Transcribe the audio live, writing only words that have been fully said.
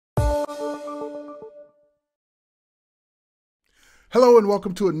Hello and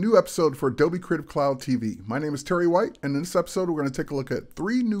welcome to a new episode for Adobe Creative Cloud TV. My name is Terry White, and in this episode we're going to take a look at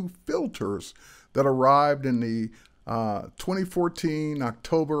 3 new filters that arrived in the 2014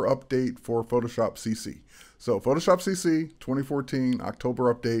 October update for Photoshop CC. So Photoshop CC 2014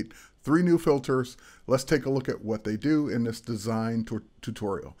 October update, 3 new filters. Let's take a look at what they do in this design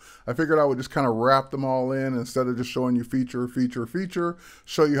tutorial. I figured I would just kind of wrap them all in instead of just showing you feature,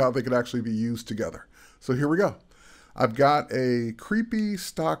 show you how they could actually be used together. So here we go. I've got a creepy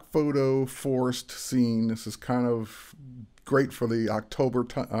stock photo forest scene. This is kind of great for the October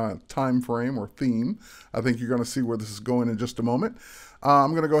time frame or theme. I think you're going to see where this is going in just a moment.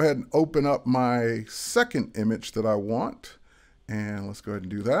 I'm going to go ahead and open up my second image that I want. And let's go ahead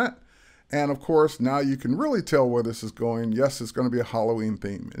and do that. And of course, now you can really tell where this is going. Yes, it's going to be a Halloween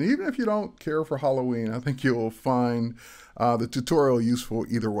theme. And even if you don't care for Halloween, I think you'll find the tutorial useful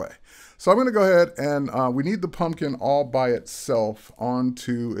either way. So I'm going to go ahead and we need the pumpkin all by itself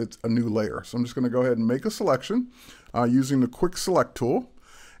onto a new layer. So I'm just going to go ahead and make a selection using the quick select tool.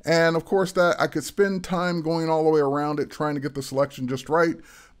 And of course that I could spend time going all the way around it trying to get the selection just right,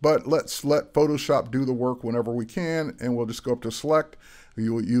 but let's let Photoshop do the work whenever we can, and we'll just go up to select.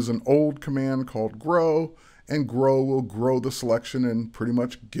 You will use an old command called grow, and grow will grow the selection and pretty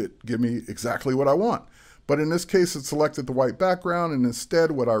much give me exactly what I want. But in this case, it selected the white background, and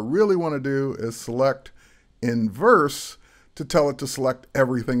instead what I really want to do is select inverse to tell it to select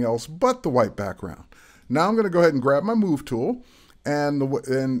everything else but the white background. Now I'm going to go ahead and grab my move tool, and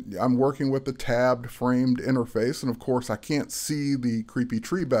I'm working with the tabbed framed interface, and of course I can't see the creepy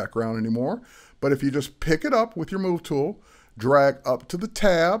tree background anymore, but if you just pick it up with your move tool, drag up to the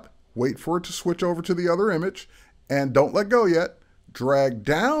tab, wait for it to switch over to the other image, and don't let go yet. Drag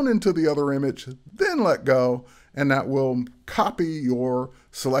down into the other image, then let go, and that will copy your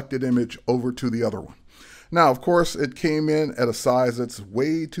selected image over to the other one. Now, of course, it came in at a size that's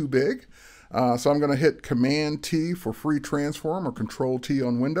way too big. So I'm going to hit Command T for free transform or Control T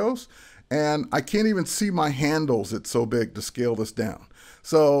on Windows. And I can't even see my handles. It's so big to scale this down.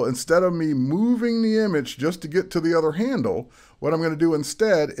 So instead of me moving the image just to get to the other handle, what I'm going to do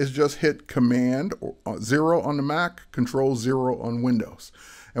instead is just hit Command 0 on the Mac, Control 0 on Windows.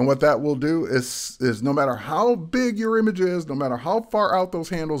 And what that will do is no matter how big your image is, no matter how far out those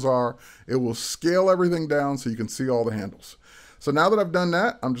handles are, it will scale everything down so you can see all the handles. So now that I've done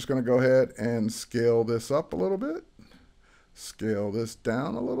that, I'm just going to go ahead and scale this up a little bit, scale this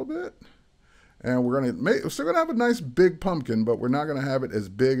down a little bit. And we're still going to have a nice big pumpkin, but we're not going to have it as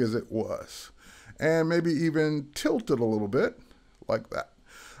big as it was. And maybe even tilt it a little bit like that.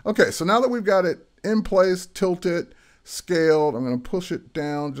 Okay, so now that we've got it in place, tilted, scaled, I'm going to push it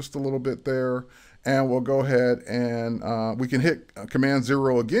down just a little bit there. And we'll go ahead and we can hit Command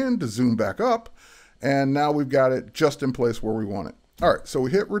 0 again to zoom back up. And now we've got it just in place where we want it. All right, so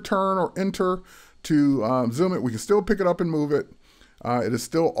we hit return or enter to zoom it. We can still pick it up and move it. It is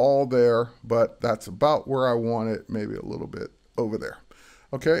still all there, but that's about where I want it, maybe a little bit over there.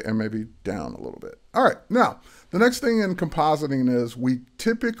 Okay, and maybe down a little bit. All right, now, the next thing in compositing is we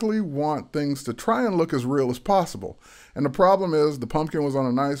typically want things to try and look as real as possible. And the problem is the pumpkin was on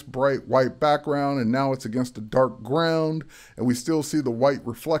a nice bright white background, and now it's against a dark ground, and we still see the white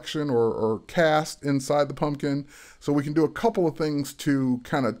reflection or cast inside the pumpkin. So we can do a couple of things to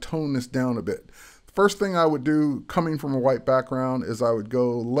kind of tone this down a bit. First thing I would do coming from a white background is I would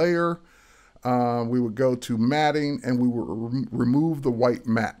go layer, we would go to matting, and we would remove the white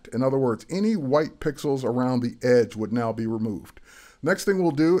matte. In other words, any white pixels around the edge would now be removed. Next thing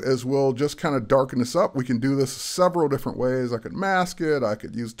we'll do is we'll just kind of darken this up. We can do this several different ways. I could mask it, I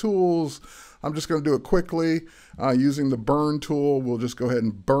could use tools. I'm just going to do it quickly. Using the burn tool, we'll just go ahead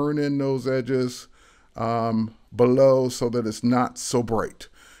and burn in those edges below so that it's not so bright.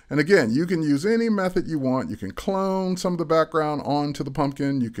 And again, you can use any method you want. You can clone some of the background onto the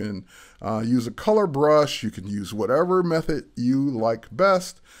pumpkin. You can use a color brush. You can use whatever method you like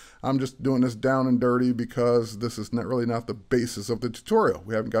best. I'm just doing this down and dirty because this is really not the basis of the tutorial.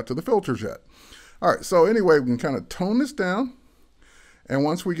 We haven't got to the filters yet. All right, so anyway, we can kind of tone this down. And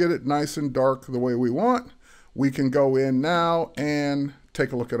once we get it nice and dark the way we want, we can go in now and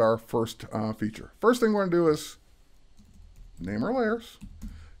take a look at our first feature. First thing we're going to do is name our layers.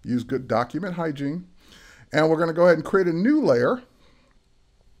 Use good document hygiene. And we're going to go ahead and create a new layer.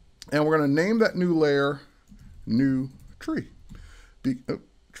 And we're going to name that new layer New Tree.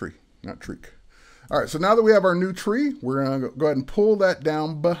 Tree, not treek. All right, so now that we have our new tree, we're going to go ahead and pull that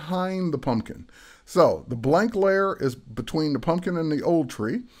down behind the pumpkin. So the blank layer is between the pumpkin and the old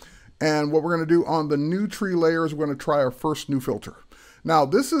tree. And what we're going to do on the new tree layer is we're going to try our first new filter. Now,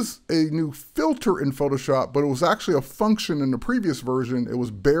 this is a new filter in Photoshop, but it was actually a function in the previous version. It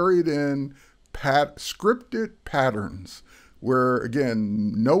was buried in scripted patterns, where,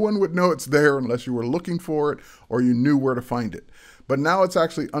 again, no one would know it's there unless you were looking for it or you knew where to find it. But now it's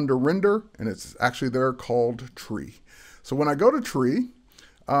actually under render, and it's actually there called tree. So when I go to tree,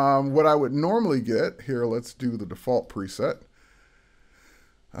 what I would normally get, here, let's do the default preset.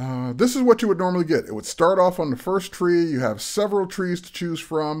 This is what you would normally get. It would start off on the first tree. You have several trees to choose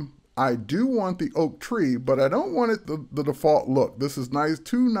from. I do want the oak tree, but I don't want it the default look. This is nice,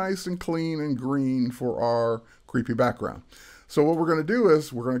 too nice and clean and green for our creepy background. So what we're going to do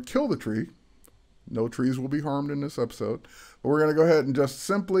is we're going to kill the tree. No trees will be harmed in this episode. But we're going to go ahead and just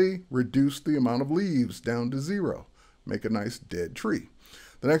simply reduce the amount of leaves down to 0. Make a nice dead tree.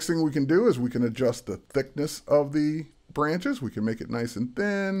 The next thing we can do is we can adjust the thickness of the branches. We can make it nice and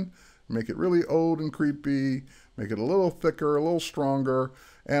thin, make it really old and creepy, make it a little thicker, a little stronger.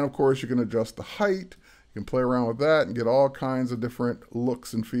 And of course, you can adjust the height. You can play around with that and get all kinds of different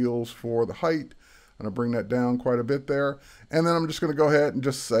looks and feels for the height. I'm going to bring that down quite a bit there. And then I'm just going to go ahead and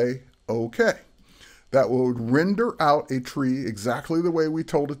just say, okay. That will render out a tree exactly the way we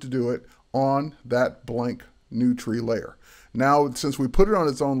told it to do it on that blank new tree layer. Now, since we put it on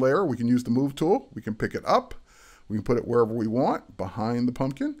its own layer, we can use the move tool. We can pick it up. We can put it wherever we want, behind the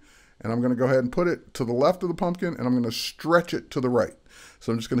pumpkin. And I'm going to go ahead and put it to the left of the pumpkin, and I'm going to stretch it to the right.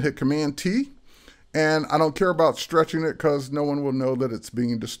 So I'm just going to hit Command T. And I don't care about stretching it because no one will know that it's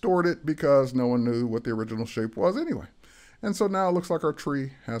being distorted because no one knew what the original shape was anyway. And so now it looks like our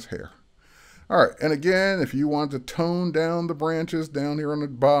tree has hair. All right, and again, if you want to tone down the branches down here on the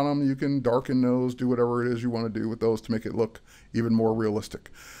bottom, you can darken those, do whatever it is you want to do with those to make it look even more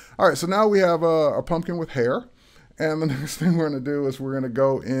realistic. All right, so now we have a pumpkin with hair. And the next thing we're going to do is we're going to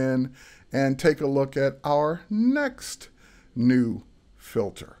go in and take a look at our next new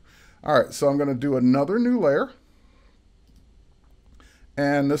filter. All right, so I'm going to do another new layer.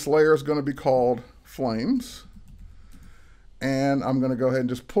 And this layer is going to be called Flames. And I'm going to go ahead and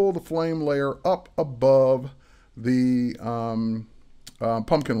just pull the flame layer up above the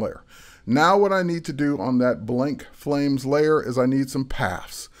pumpkin layer. Now what I need to do on that blank flames layer is I need some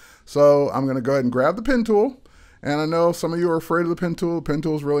paths. So I'm going to go ahead and grab the pen tool. And I know some of you are afraid of the pen tool. The pen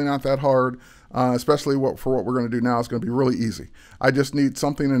tool is really not that hard, especially for what we're going to do now. It's going to be really easy. I just need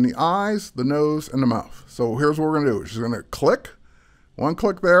something in the eyes, the nose, and the mouth. So here's what we're going to do. We're just going to click. One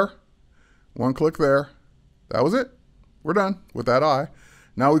click there. One click there. That was it. We're done with that eye.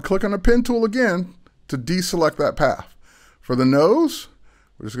 Now we click on the pen tool again to deselect that path. For the nose,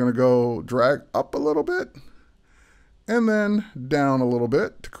 we're just going to go drag up a little bit and then down a little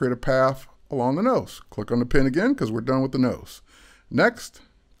bit to create a path along the nose. Click on the pen again because we're done with the nose. Next,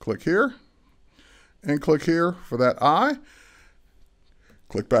 click here and click here for that eye.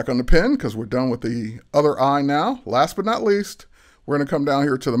 Click back on the pen because we're done with the other eye now. Last but not least, we're going to come down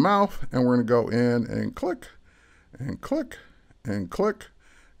here to the mouth and we're going to go in and click and click and click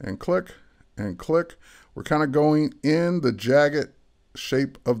and click and click. We're kind of going in the jagged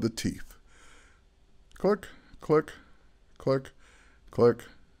shape of the teeth. Click, click, click, click,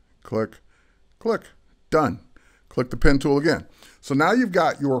 click, click. Done. Click the pen tool again. So now you've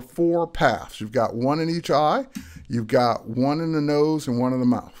got your 4 paths. You've got one in each eye, you've got one in the nose and one in the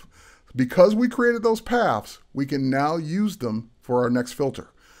mouth. Because we created those paths, we can now use them for our next filter.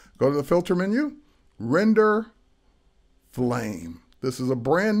 Go to the filter menu, render flame. This is a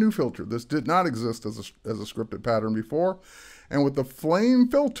brand new filter. This did not exist as a scripted pattern before. And with the flame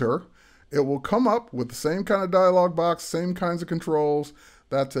filter, it will come up with the same kind of dialog box, same kinds of controls.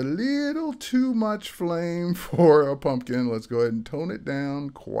 That's a little too much flame for a pumpkin. Let's go ahead and tone it down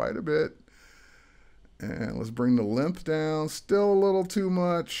quite a bit. And let's bring the length down. Still a little too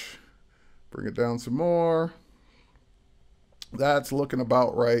much. Bring it down some more. That's looking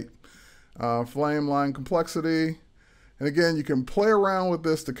about right. Flame line complexity. And again, you can play around with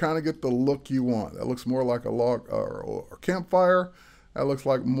this to kind of get the look you want. That looks more like a log or campfire. That looks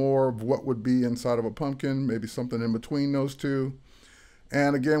like more of what would be inside of a pumpkin, maybe something in between those two.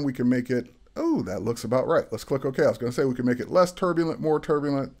 And again, we can make it, oh, that looks about right. Let's click OK. I was going to say we can make it less turbulent, more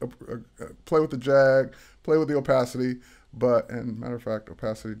turbulent, play with the jag, play with the opacity, and matter of fact,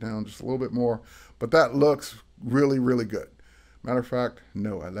 opacity down just a little bit more. But that looks really, really good. Matter of fact,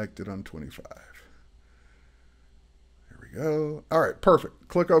 no, I liked it on 25. Go. All right, perfect.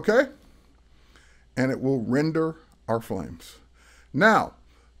 Click OK, and it will render our flames. Now,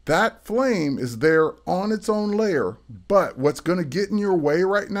 that flame is there on its own layer, but what's going to get in your way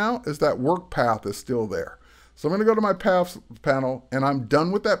right now is that work path is still there. So I'm going to go to my paths panel, and I'm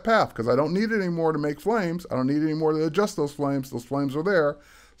done with that path because I don't need it anymore to make flames. I don't need it anymore to adjust those flames. Those flames are there.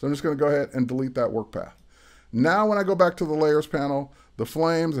 So I'm just going to go ahead and delete that work path. Now when I go back to the layers panel, the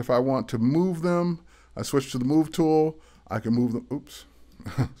flames, if I want to move them, I switch to the move tool. I can move them, oops,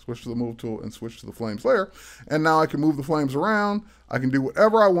 switch to the move tool and switch to the flames layer. And now I can move the flames around. I can do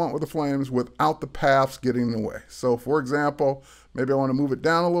whatever I want with the flames without the paths getting in the way. So for example, maybe I want to move it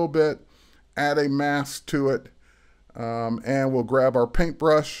down a little bit, add a mask to it, and we'll grab our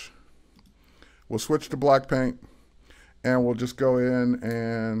paintbrush. We'll switch to black paint, and we'll just go in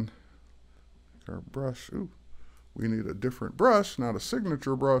and our brush. Ooh, we need a different brush, not a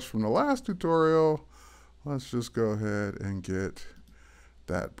signature brush from the last tutorial. Let's just go ahead and get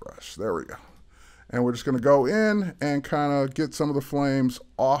that brush. There we go. And we're just going to go in and kind of get some of the flames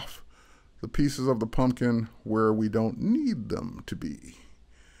off the pieces of the pumpkin where we don't need them to be,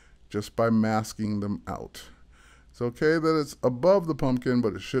 just by masking them out. It's okay that it's above the pumpkin,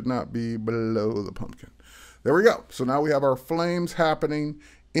 but it should not be below the pumpkin. There we go. So now we have our flames happening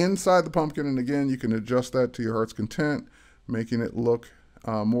inside the pumpkin. And again, you can adjust that to your heart's content, making it look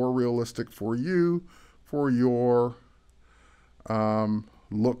more realistic for you, for your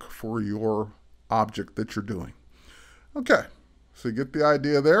look for your object that you're doing. Okay, so you get the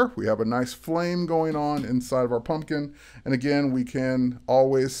idea there. We have a nice flame going on inside of our pumpkin. And again, we can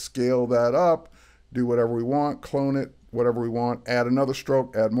always scale that up, do whatever we want, clone it, whatever we want, add another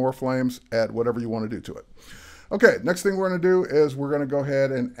stroke, add more flames, add whatever you want to do to it. Okay, next thing we're going to do is we're going to go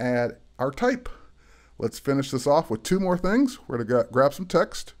ahead and add our type. Let's finish this off with two more things. We're going to grab some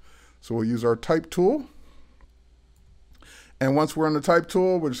text. So we'll use our type tool. And once we're in the type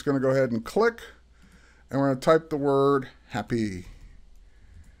tool, we're just going to go ahead and click, and we're going to type the word happy.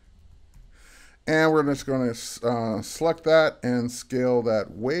 And we're just going to select that and scale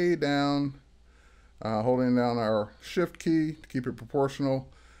that way down, holding down our shift key to keep it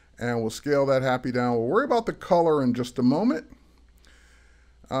proportional. And we'll scale that happy down. We'll worry about the color in just a moment.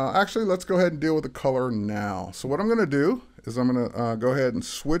 Actually, let's go ahead and deal with the color now. So what I'm going to do is I'm going to go ahead and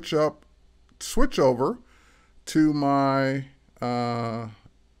switch over to my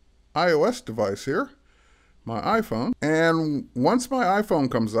iOS device here, my iPhone. And once my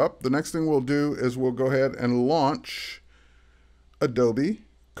iPhone comes up, the next thing we'll do is we'll go ahead and launch Adobe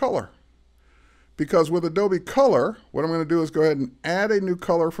Color. Because with Adobe Color, what I'm going to do is go ahead and add a new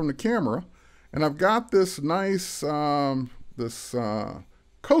color from the camera. And I've got this nice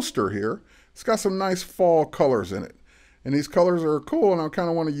coaster here. It's got some nice fall colors in it. And these colors are cool, and I kind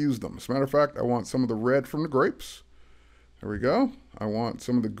of want to use them. As a matter of fact, I want some of the red from the grapes. There we go. I want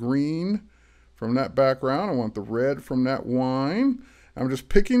some of the green from that background. I want the red from that wine. I'm just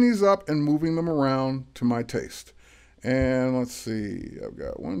picking these up and moving them around to my taste. And let's see, I've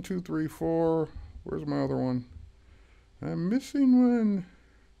got 1, 2, 3, 4. Where's my other one? I'm missing one.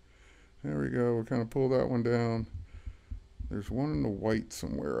 There we go. We'll kind of pull that one down. There's one in the white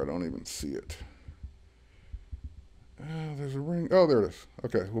somewhere. I don't even see it. There's a ring. Oh, there it is.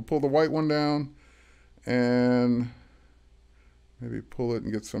 Okay, we'll pull the white one down and maybe pull it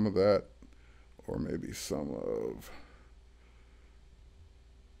and get some of that, or maybe some of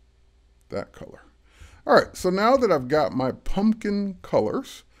that color. All right, so now that I've got my pumpkin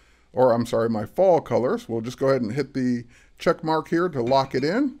colors, or I'm sorry, my fall colors, we'll just go ahead and hit the check mark here to lock it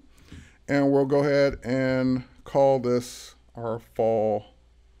in. And we'll go ahead and call this our fall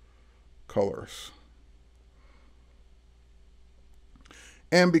colors.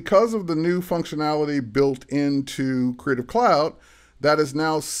 And because of the new functionality built into Creative Cloud, that is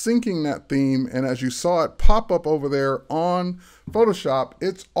now syncing that theme. And as you saw it pop up over there on Photoshop,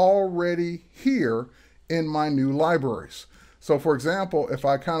 it's already here in my new libraries. So for example, if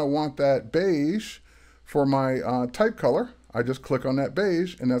I kind of want that beige for my type color, I just click on that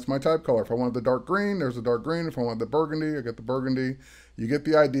beige and that's my type color. If I want the dark green, there's a dark green. If I want the burgundy, I get the burgundy. You get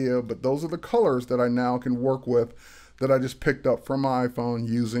the idea, but those are the colors that I now can work with that I just picked up from my iPhone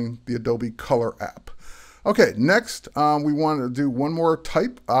using the Adobe Color app. Okay, next we want to do one more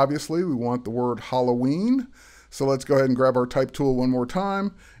type. Obviously, we want the word Halloween. So let's go ahead and grab our type tool one more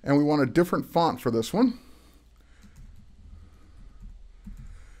time. And we want a different font for this one.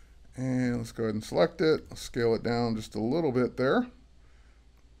 And let's go ahead and select it, scale it down just a little bit there.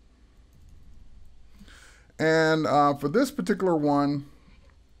 And for this particular one,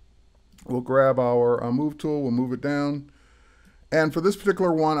 we'll grab our move tool, we'll move it down. And for this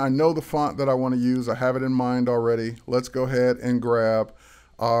particular one, I know the font that I want to use. I have it in mind already. Let's go ahead and grab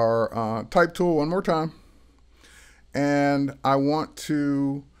our type tool one more time. And I want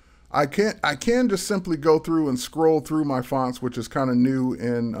to I can just simply go through and scroll through my fonts, which is kind of new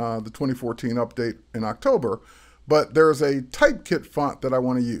in the 2014 update in October. But there's a Typekit font that I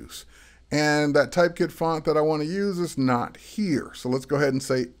want to use. And that Typekit font that I want to use is not here. So let's go ahead and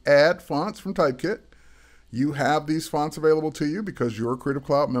say Add Fonts from Typekit. You have these fonts available to you because you're a Creative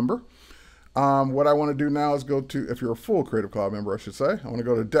Cloud member. What I want to do now is go to, if you're a full Creative Cloud member, I should say, I want to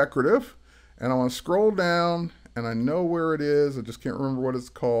go to Decorative, and I want to scroll down, and I know where it is. I just can't remember what it's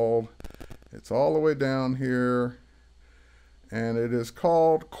called. It's all the way down here, and it is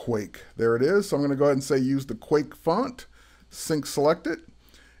called Quake. There it is. So I'm going to go ahead and say use the Quake font, sync selected.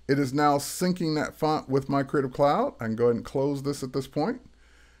 It is now syncing that font with my Creative Cloud. I can go ahead and close this at this point.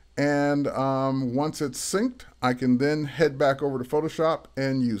 And once it's synced, I can then head back over to Photoshop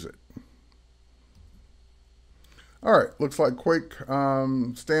and use it. All right, looks like Quake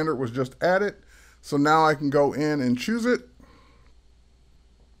Standard was just added. So now I can go in and choose it.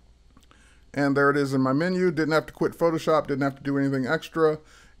 And there it is in my menu. Didn't have to quit Photoshop, didn't have to do anything extra.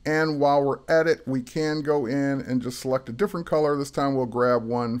 And while we're at it, we can go in and just select a different color. This time we'll grab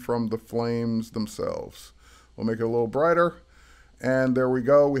one from the flames themselves. We'll make it a little brighter. And there we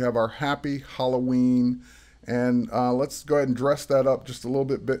go. We have our Happy Halloween. And let's go ahead and dress that up just a little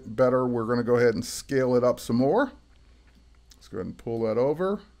bit better. We're going to go ahead and scale it up some more. Let's go ahead and pull that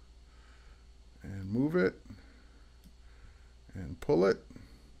over and move it and pull it.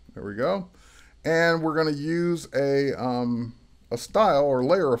 There we go. And we're going to use a style or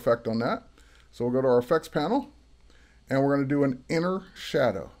layer effect on that. So we'll go to our effects panel and we're going to do an inner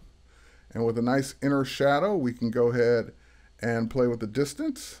shadow. And with a nice inner shadow, we can go ahead and play with the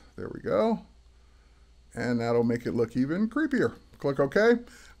distance. There we go. And that'll make it look even creepier. Click OK.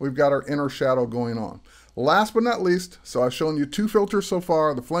 We've got our inner shadow going on. Last but not least, so I've shown you two filters so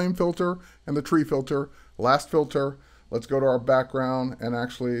far, the flame filter and the tree filter. Last filter, let's go to our background and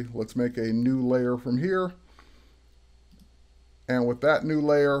actually let's make a new layer from here. And with that new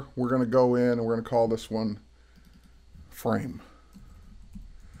layer, we're going to go in and we're going to call this one Frame.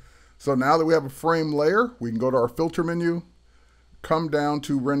 So now that we have a frame layer, we can go to our filter menu, come down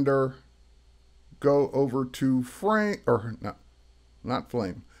to render, go over to frame, or not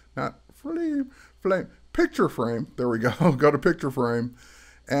flame, picture frame. There we go. Go to picture frame.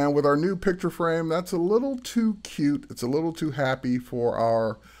 And with our new picture frame, that's a little too cute. It's a little too happy for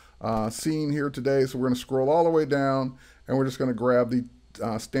our scene here today. So we're going to scroll all the way down and we're just going to grab the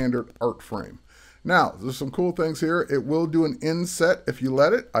standard art frame. Now, there's some cool things here. It will do an inset if you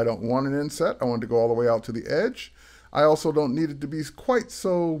let it. I don't want an inset. I want it to go all the way out to the edge. I also don't need it to be quite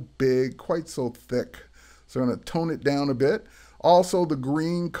so big, quite so thick. So I'm going to tone it down a bit. Also, the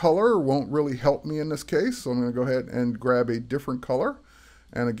green color won't really help me in this case. So I'm going to go ahead and grab a different color.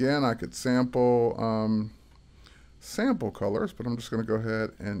 And again, I could sample colors, but I'm just going to go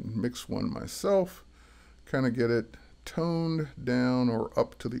ahead and mix one myself. Kind of get it toned down or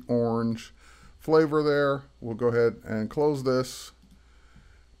up to the orange flavor there. We'll go ahead and close this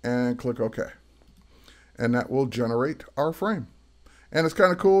and click OK. And that will generate our frame. And it's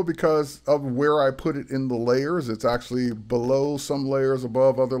kind of cool because of where I put it in the layers. It's actually below some layers,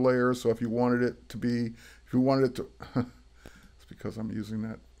 above other layers. So if you wanted it to be, if you wanted it to, it's because I'm using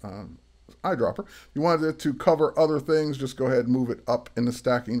that eyedropper. If you wanted it to cover other things, just go ahead and move it up in the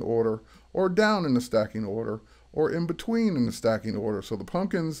stacking order or down in the stacking order or in between in the stacking order. So the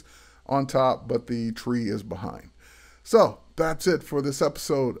pumpkin's on top, but the tree is behind. So that's it for this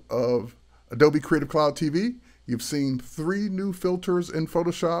episode of Adobe Creative Cloud TV. You've seen 3 new filters in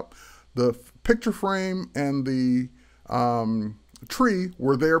Photoshop. The picture frame and the tree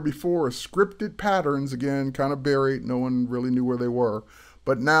were there before as scripted patterns, again, kind of buried. No one really knew where they were.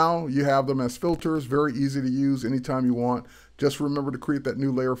 But now you have them as filters, very easy to use anytime you want. Just remember to create that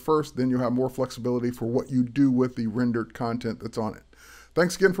new layer first, then you'll have more flexibility for what you do with the rendered content that's on it.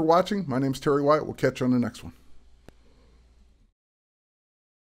 Thanks again for watching. My name's Terry White. We'll catch you on the next one.